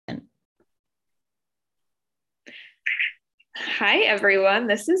Hi, everyone.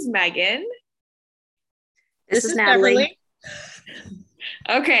 This is Megan. This is Natalie.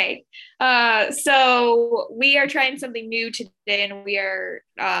 Okay. So we are trying something new today and we are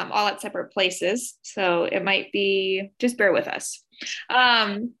all at separate places. So it might be, just bear with us.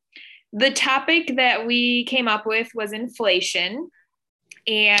 Um, the topic that we came up with was inflation.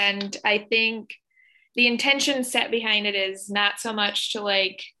 And I think the intention set behind it is not so much to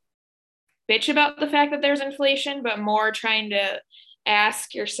like bitch about the fact that there's inflation, but more trying to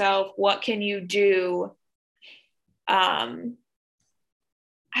ask yourself, what can you do? Um,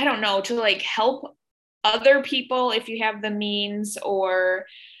 I don't know, to like help other people if you have the means, or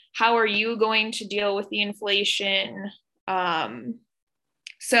how are you going to deal with the inflation? Um,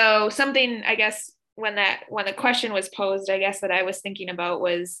 so something I guess when the question was posed, I guess that I was thinking about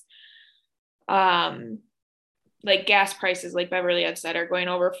was um like gas prices, like Beverly had said, are going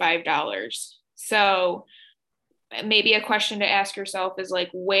over $5. So maybe a question to ask yourself is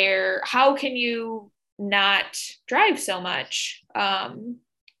like, how can you not drive so much?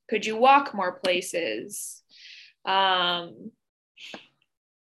 Could you walk more places? Um,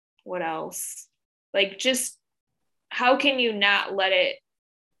 what else? Like, just how can you not let it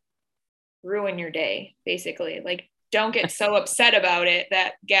ruin your day, basically? Like, don't get so upset about it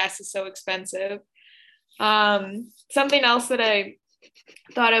that gas is so expensive. Something else that I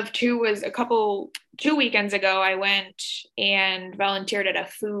thought of too was 2 weekends ago, I went and volunteered at a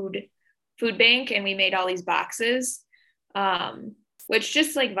food bank, and we made all these boxes, um, which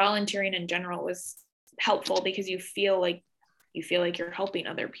just like volunteering in general was helpful because you feel like you're helping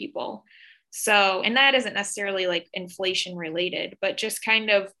other people. So, and that isn't necessarily like inflation related, but just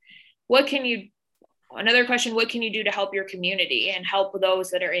kind of what can you another question, what can you do to help your community and help those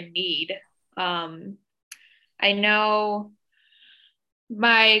that are in need? um, I know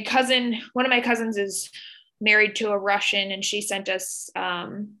one of my cousins is married to a Russian, and she sent us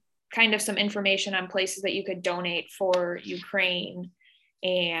kind of some information on places that you could donate for Ukraine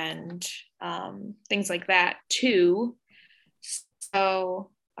and things like that too. So,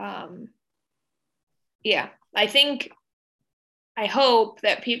 yeah, I hope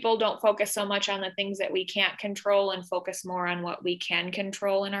that people don't focus so much on the things that we can't control and focus more on what we can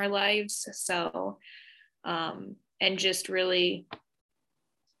control in our lives. So, and just don't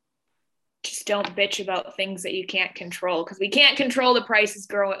bitch about things that you can't control, because we can't control the prices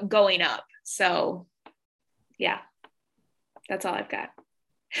going up. So, yeah, that's all I've got.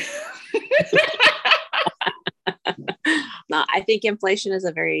 No, I think inflation is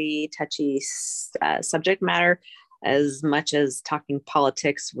a very touchy subject matter, as much as talking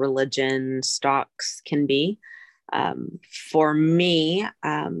politics, religion, stocks can be. For me,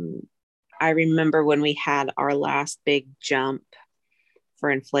 I remember when we had our last big jump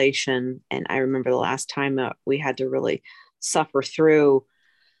for inflation, and I remember the last time we had to really suffer through.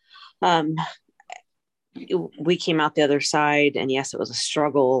 Um, we came out the other side, and yes, it was a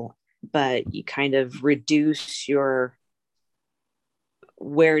struggle, but you kind of reduce your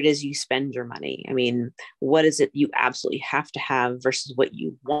where it is you spend your money. I mean, what is it you absolutely have to have versus what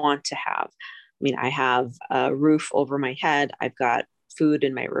you want to have? I mean, I have a roof over my head. I've got food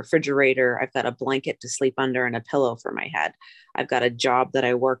in my refrigerator. I've got a blanket to sleep under and a pillow for my head. I've got a job that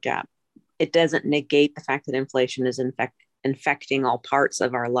I work at. It doesn't negate the fact that inflation is infecting all parts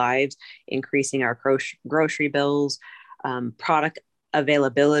of our lives, increasing our grocery bills, product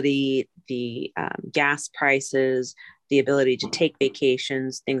availability, the gas prices, the ability to take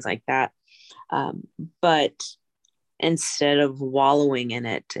vacations, things like that. But instead of wallowing in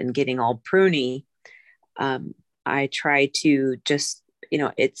it and getting all pruny, I try to just,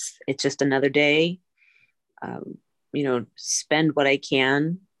 it's just another day. Spend what I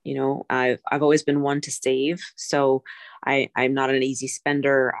can. I've always been one to save, so I'm not an easy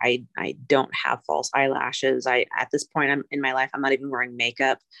spender. I don't have false eyelashes. At this point I'm in my life, I'm not even wearing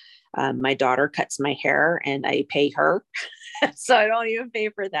makeup. My daughter cuts my hair and I pay her, so I don't even pay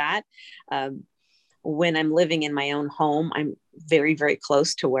for that. When I'm living in my own home, I'm very, very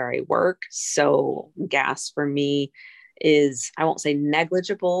close to where I work. So gas for me is, I won't say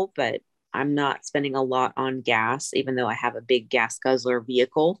negligible, but I'm not spending a lot on gas, even though I have a big gas guzzler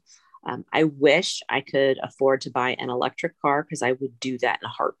vehicle. I wish I could afford to buy an electric car, because I would do that in a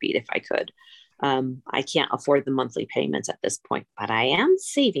heartbeat if I could. I can't afford the monthly payments at this point, but I am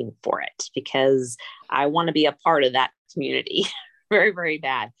saving for it because I want to be a part of that community. Very, very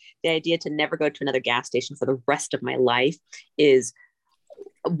bad. The idea to never go to another gas station for the rest of my life is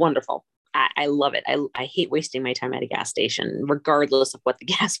wonderful. I love it. I hate wasting my time at a gas station, regardless of what the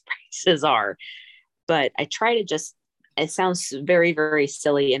gas prices are. But I try to just, it sounds very, very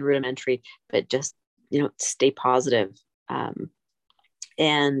silly and rudimentary, but just, stay positive.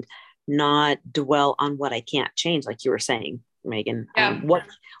 and not dwell on what I can't change, like you were saying, Megan. Yeah.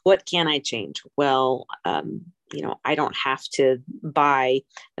 What can I change? Well, I don't have to buy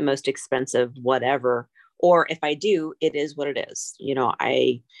the most expensive whatever, or if I do, it is what it is.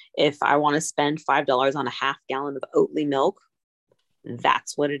 If I want to spend $5 on a half gallon of Oatly milk,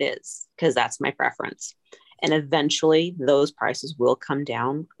 that's what it is, because that's my preference. And eventually those prices will come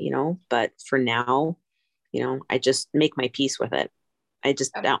down, but for now, I just make my peace with it. I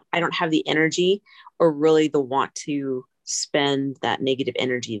don't have the energy or really the want to spend that negative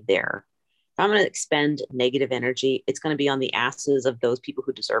energy there. If I'm going to expend negative energy, it's going to be on the asses of those people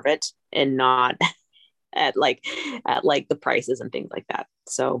who deserve it, and not at the prices and things like that.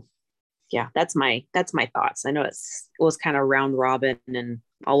 So yeah, that's my thoughts. I know it was kind of round robin and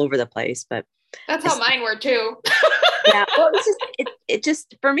all over the place, but that's how mine were too. Yeah. Well, it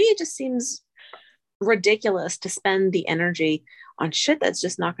just, for me, it just seems ridiculous to spend the energy on shit that's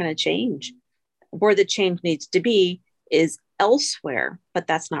just not going to change. Where the change needs to be is elsewhere, but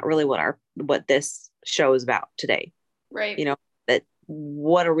that's not really what this show is about today. Right. That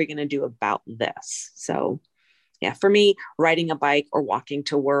what are we going to do about this? So yeah, for me, riding a bike or walking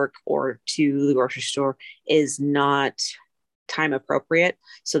to work or to the grocery store is not time appropriate.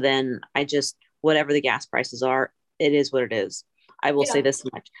 So then I just, whatever the gas prices are, it is what it is. I will say this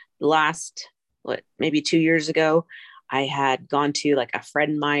much. Maybe 2 years ago, I had gone to like a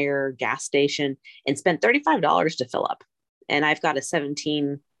Fred Meyer gas station and spent $35 to fill up. And I've got a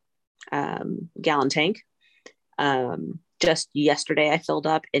 17 gallon tank. Just yesterday I filled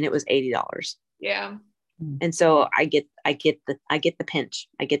up and it was $80. Yeah. And so I get the pinch.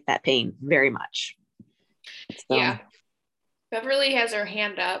 I get that pain very much. So. Yeah. Beverly has her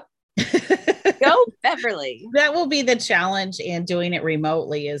hand up. Go Beverly. That will be the challenge, and doing it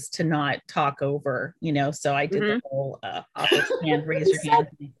remotely is to not talk over, so I did the whole office hand, raise your hand.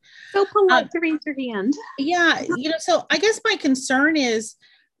 So polite to raise your hand. Yeah. So I guess my concern is,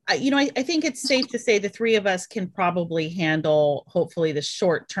 I think it's safe to say the three of us can probably handle, hopefully, the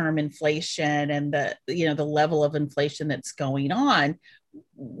short-term inflation and the level of inflation that's going on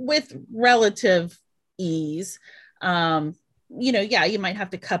with relative ease. You might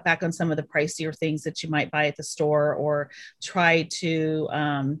have to cut back on some of the pricier things that you might buy at the store, or try to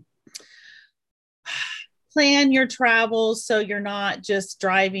plan your travels so you're not just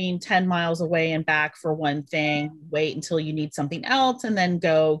driving 10 miles away and back for one thing, wait until you need something else and then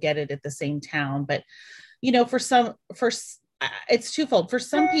go get it at the same town. But, it's twofold. For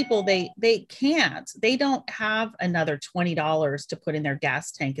some people, they don't have another $20 to put in their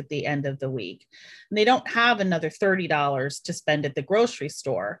gas tank at the end of the week. And they don't have another $30 to spend at the grocery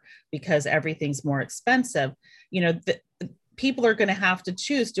store because everything's more expensive. People are going to have to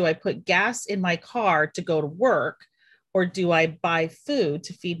choose, do I put gas in my car to go to work, or do I buy food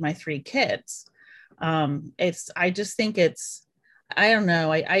to feed my 3 kids? I just think I don't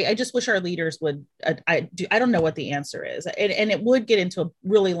know. I just wish our leaders would, I don't know what the answer is. And it would get into a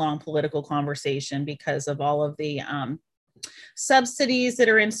really long political conversation because of all of the subsidies that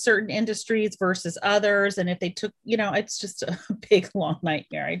are in certain industries versus others. And if they took, it's just a big, long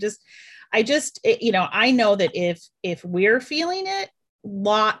nightmare. I know that if we're feeling it,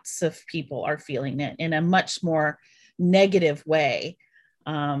 lots of people are feeling it in a much more negative way.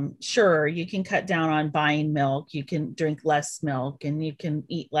 Sure, you can cut down on buying milk, you can drink less milk, and you can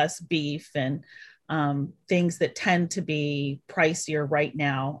eat less beef, and things that tend to be pricier right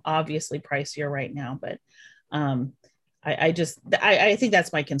now, obviously pricier right now. But I think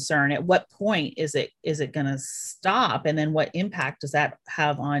that's my concern. At what point is it going to stop? And then what impact does that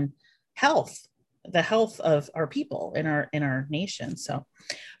have on the health of our people in our nation? So,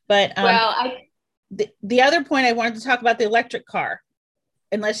 but the other point I wanted to talk about, the electric car,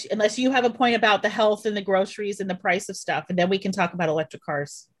 unless you have a point about the health and the groceries and the price of stuff, and then we can talk about electric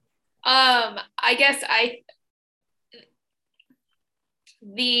cars. I guess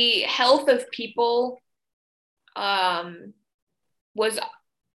the health of people was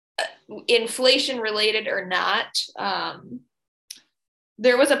inflation related or not.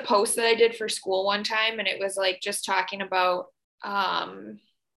 There was a post that I did for school one time, and it was like just talking about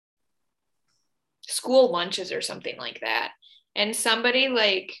school lunches or something like that. And somebody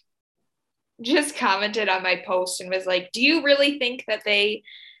like just commented on my post and was like, do you really think that they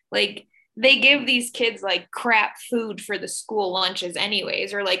give these kids like crap food for the school lunches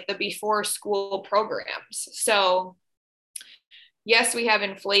anyways, or like the before school programs? So yes, we have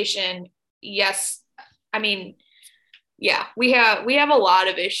inflation. Yes. I mean, yeah, we have a lot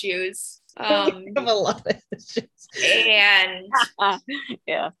of issues. We have a lot of issues. And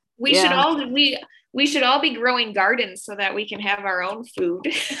yeah. we should all, we should all be growing gardens so that we can have our own food.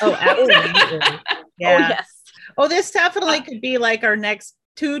 Oh, absolutely. Yeah. Oh, yes. Oh, this definitely could be like our next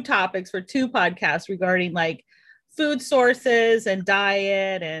 2 topics for 2 podcasts regarding like food sources and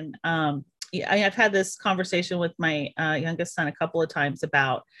diet. And I've had this conversation with my youngest son a couple of times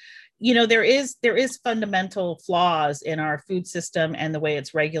about, you know, there is fundamental flaws in our food system and the way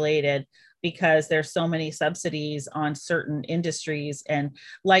it's regulated, because there's so many subsidies on certain industries. And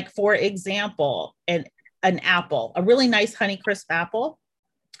like, for example, an apple, a really nice Honeycrisp apple,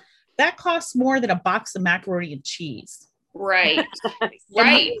 that costs more than a box of macaroni and cheese. Right. Right.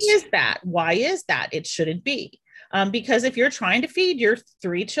 Right. Why is that? It shouldn't be. Because if you're trying to feed your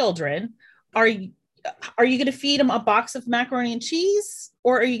 3 children, are you going to feed them a box of macaroni and cheese,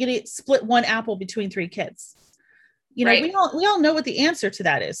 or are you going to split 1 apple between 3 kids? You know, Right. we all know what the answer to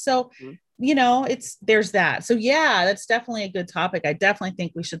that is. So, you know, there's that. So yeah, that's definitely a good topic. I definitely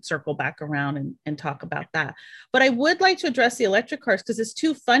think we should circle back around and talk about that. But I would like to address the electric cars because it's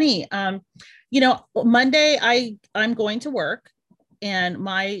too funny. You know, Monday I'm going to work, and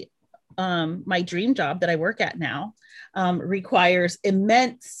my dream job that I work at now requires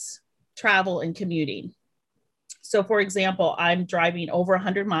immense travel and commuting. So for example, I'm driving over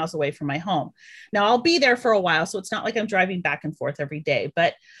 100 miles away from my home. Now I'll be there for a while, so it's not like I'm driving back and forth every day,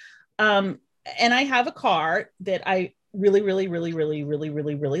 but and I have a car that I really, really, really, really, really,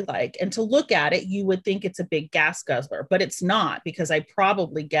 really, really like. And to look at it, you would think it's a big gas guzzler, but it's not, because I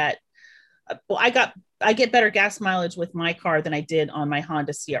probably get, I get better gas mileage with my car than I did on my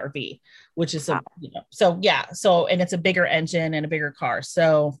Honda CRV, which is so yeah. So, and it's a bigger engine and a bigger car.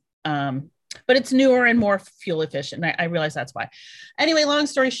 So, but it's newer and more fuel efficient. And I realize that's why. Anyway, long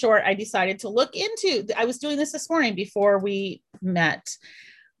story short, I decided to look into, I was doing this morning before we met,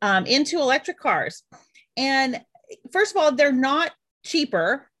 into electric cars. And first of all, they're not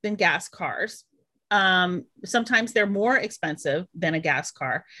cheaper than gas cars. Sometimes they're more expensive than a gas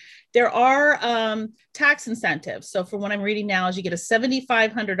car. There are tax incentives. So for what I'm reading now is you get a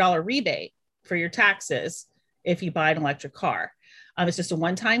 $7,500 rebate for your taxes if you buy an electric car. It's just a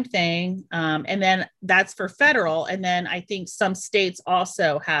one-time thing. And then that's for federal. And then I think some states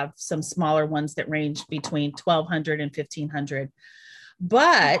also have some smaller ones that range between $1,200 and $1,500.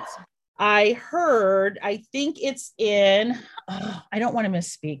 But I heard, I think it's in, I don't want to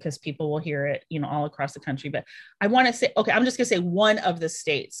misspeak because people will hear it, you know, all across the country, but I want to say, okay, I'm just going to say one of the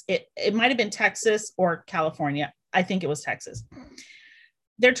states. It might've been Texas or California. I think it was Texas.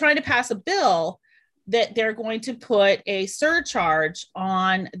 They're trying to pass a bill that they're going to put a surcharge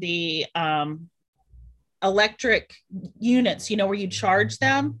on the electric units, you know, where you charge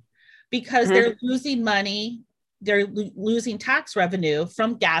them, because they're losing money. They're losing tax revenue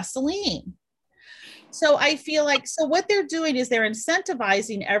from gasoline. So I feel like, so what they're doing is they're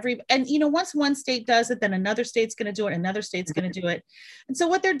incentivizing and you know, once one state does it, then another state's going to do it, another state's going to do it. And so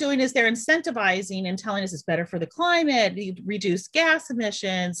what they're doing is they're incentivizing and telling us it's better for the climate, you reduce gas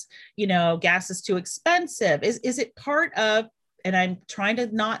emissions, you know, gas is too expensive. Is it part of, and I'm trying to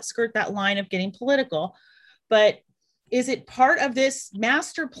not skirt that line of getting political, but is it part of this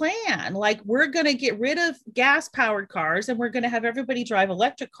master plan? Like, we're going to get rid of gas powered cars and we're going to have everybody drive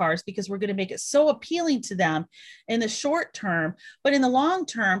electric cars because we're going to make it so appealing to them in the short term. But in the long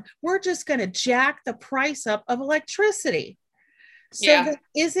term, we're just going to jack the price up of electricity. So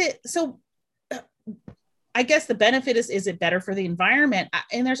I guess the benefit is it better for the environment?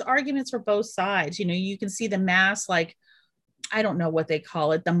 And there's arguments for both sides. You know, you can see the mass, like, I don't know what they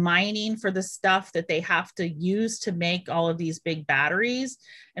call it, the mining for the stuff that they have to use to make all of these big batteries,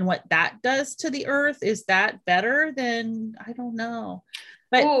 and what that does to the earth. Is that better than, I don't know.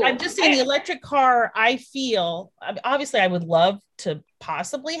 But I'm just saying, the electric car, I feel, obviously I would love to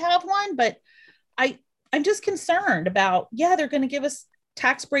possibly have one, but I'm just concerned about, they're going to give us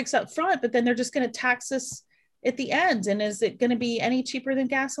tax breaks up front, but then they're just going to tax us at the end. And is it going to be any cheaper than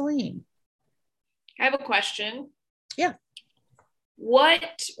gasoline? I have a question. Yeah.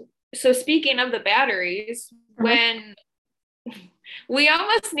 So speaking of the batteries, when we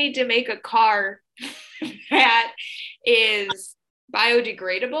almost need to make a car that is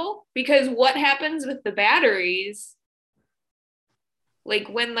biodegradable, because what happens with the batteries, like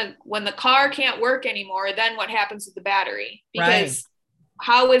when the car can't work anymore, then what happens with the battery? Because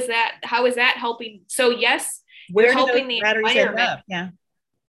how is that helping? So yes, you're helping the environment.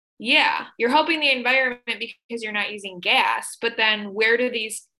 Yeah, you're helping the environment because you're not using gas, but then where do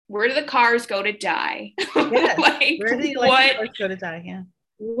the cars go to die? Yes. Like, where do the electric cars go to die? Yeah.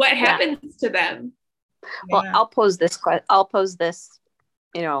 What happens to them? Well, I'll pose this,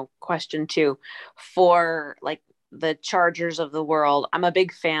 you know, question too, for like the Chargers of the world. I'm a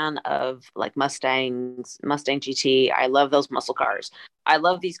big fan of like Mustang GT. I love those muscle cars. I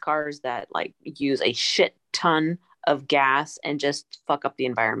love these cars that like use a shit ton of gas and just fuck up the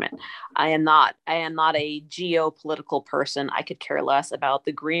environment. I am not a geopolitical person. I could care less about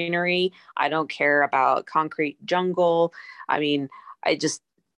the greenery. I don't care about concrete jungle. I mean, I just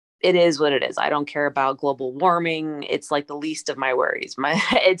it is what it is. I don't care about global warming. It's like the least of my worries.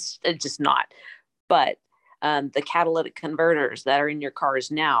 It's just not. But the catalytic converters that are in your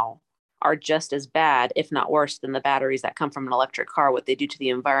cars now are just as bad, if not worse, than the batteries that come from an electric car. What they do to the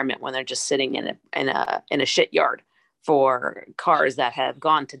environment when they're just sitting in a shit yard for cars that have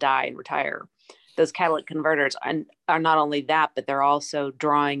gone to die and retire. Those catalytic converters are not only that, but they're also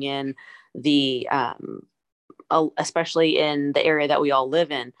drawing in the especially in the area that we all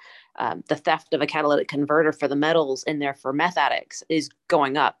live in, the theft of a catalytic converter for the metals in there for meth addicts is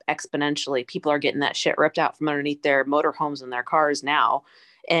going up exponentially. People are getting that shit ripped out from underneath their motorhomes and their cars now,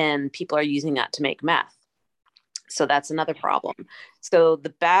 and people are using that to make meth. So that's another problem. So the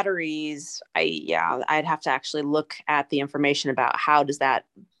batteries, I'd have to actually look at the information about how does that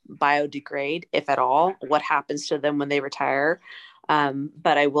biodegrade, if at all, what happens to them when they retire.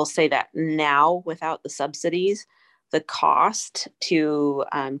 But I will say that now, without the subsidies, the cost to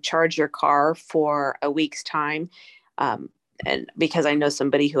charge your car for a week's time, and because I know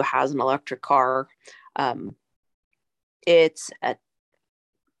somebody who has an electric car, it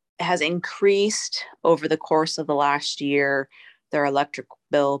has increased over the course of the last year, their electric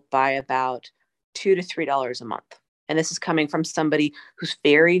bill by about $2 to $3 a month. And this is coming from somebody who's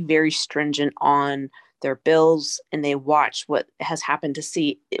very, very stringent on their bills, and they watch what has happened to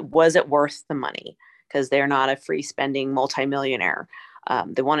see, was it worth the money? Because they're not a free spending multimillionaire.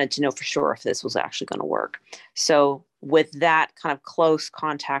 They wanted to know for sure if this was actually going to work. So with that kind of close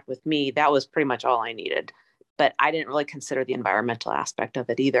contact with me, that was pretty much all I needed. But I didn't really consider the environmental aspect of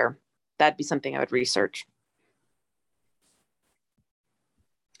it either. That'd be something I would research.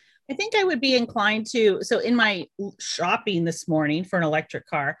 I think I would be inclined to, so in my shopping this morning for an electric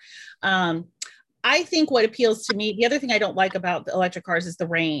car, I think what appeals to me, the other thing I don't like about the electric cars is the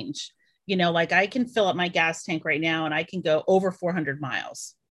range. You know, like I can fill up my gas tank right now and I can go over 400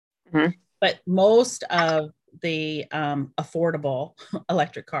 miles. Mm-hmm. But most of the affordable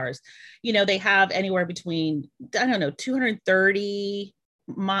electric cars, you know, they have anywhere between, I don't know, 230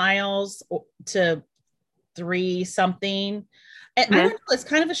 miles to 3 something. And mm-hmm. I don't know, it's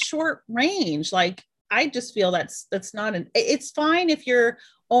kind of a short range. Like, I just feel that's not it's fine if you're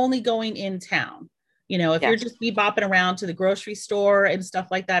only going in town. You know, if you're just bopping around to the grocery store and stuff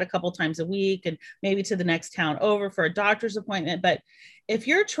like that a couple times a week, and maybe to the next town over for a doctor's appointment. But if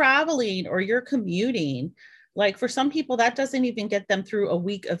you're traveling or you're commuting, like for some people, that doesn't even get them through a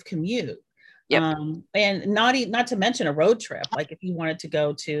week of commute. Yep. And not to mention a road trip. Like if you wanted to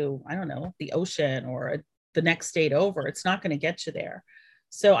go to, I don't know, the ocean or the next state over, it's not going to get you there.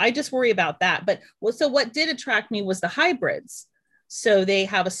 So I just worry about that. But so what did attract me was the hybrids. So they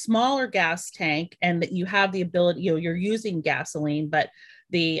have a smaller gas tank, and that you have the ability, you know, you're using gasoline, but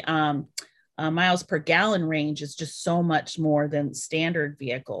the miles per gallon range is just so much more than standard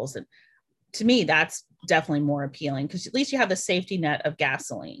vehicles. And to me, that's definitely more appealing because at least you have the safety net of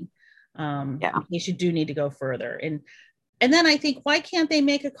gasoline. In case you do need to go further. And then I think, why can't they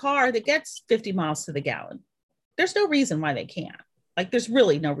make a car that gets 50 miles to the gallon? There's no reason why they can't. Like, there's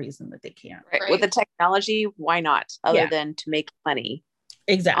really no reason that they can't. Right. With the technology, why not? Other than to make money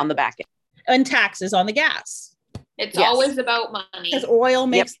on the back end. And taxes on the gas. It's always about money. Because oil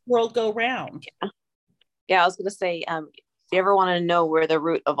makes the world go round. Yeah, I was going to say, if you ever want to know where the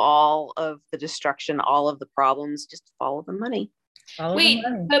root of all of the destruction, all of the problems, just follow the money.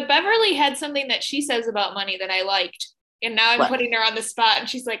 But Beverly had something that she says about money that I liked. And now I'm putting her on the spot, and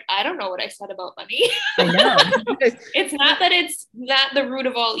she's like, I don't know what I said about money. I know. It's not that it's not the root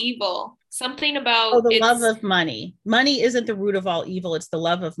of all evil. Something about the love of money. Money isn't the root of all evil. It's the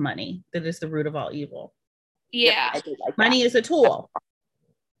love of money that is the root of all evil. Yeah. Like money is a tool.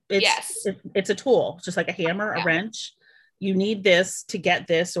 It's a tool, just like a hammer, a wrench. You need this to get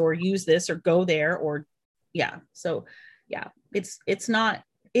this, or use this, or go there, or So it's not.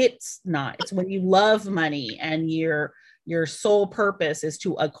 It's when you love money and your sole purpose is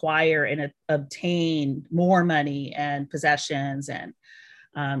to acquire and obtain more money and possessions, and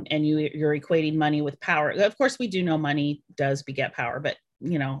you're equating money with power. Of course, we do know money does beget power, but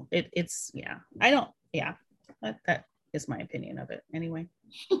you know, that is my opinion of it anyway.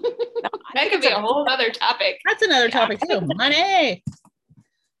 That could be a whole other topic. That's another topic too. Money.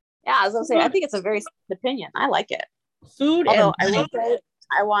 Yeah, I was gonna say, I think it's a very opinion. I like it. Food. Although I will say,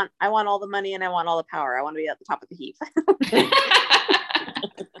 I want all the money and I want all the power. I want to be at the top of the heap.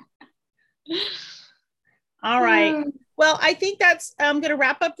 All right. Well, I think that's going to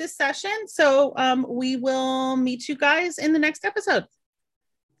wrap up this session. So we will meet you guys in the next episode.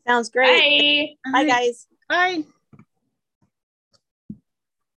 Sounds great. Bye. Bye, guys. Bye.